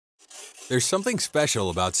There's something special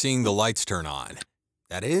about seeing the lights turn on.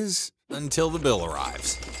 That is, until the bill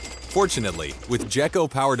arrives. Fortunately, with Jeco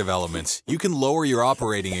Power Developments, you can lower your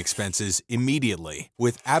operating expenses immediately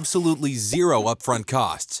with absolutely zero upfront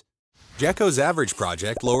costs. Jeco's average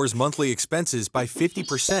project lowers monthly expenses by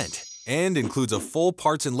 50% and includes a full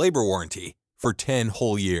parts and labor warranty for 10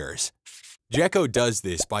 whole years. Jeco does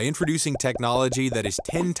this by introducing technology that is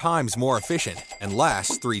 10 times more efficient and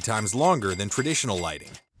lasts 3 times longer than traditional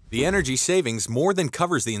lighting. The energy savings more than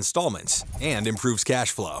covers the installments and improves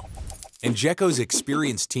cash flow. And Jeco's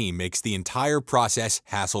experienced team makes the entire process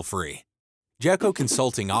hassle-free. Jeco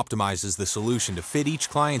Consulting optimizes the solution to fit each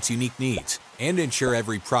client's unique needs and ensure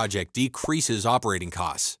every project decreases operating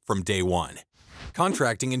costs from day one.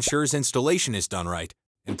 Contracting ensures installation is done right,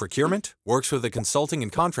 and procurement works with the consulting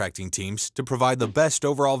and contracting teams to provide the best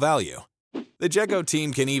overall value. The Jeco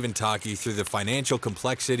team can even talk you through the financial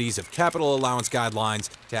complexities of capital allowance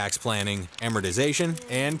guidelines, tax planning, amortization,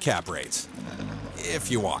 and cap rates,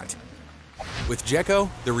 if you want. With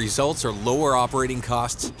Jeco, the results are lower operating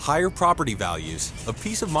costs, higher property values, a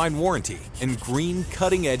peace of mind warranty, and green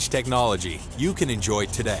cutting-edge technology you can enjoy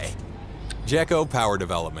today. Jeco Power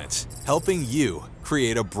Developments, helping you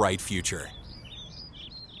create a bright future.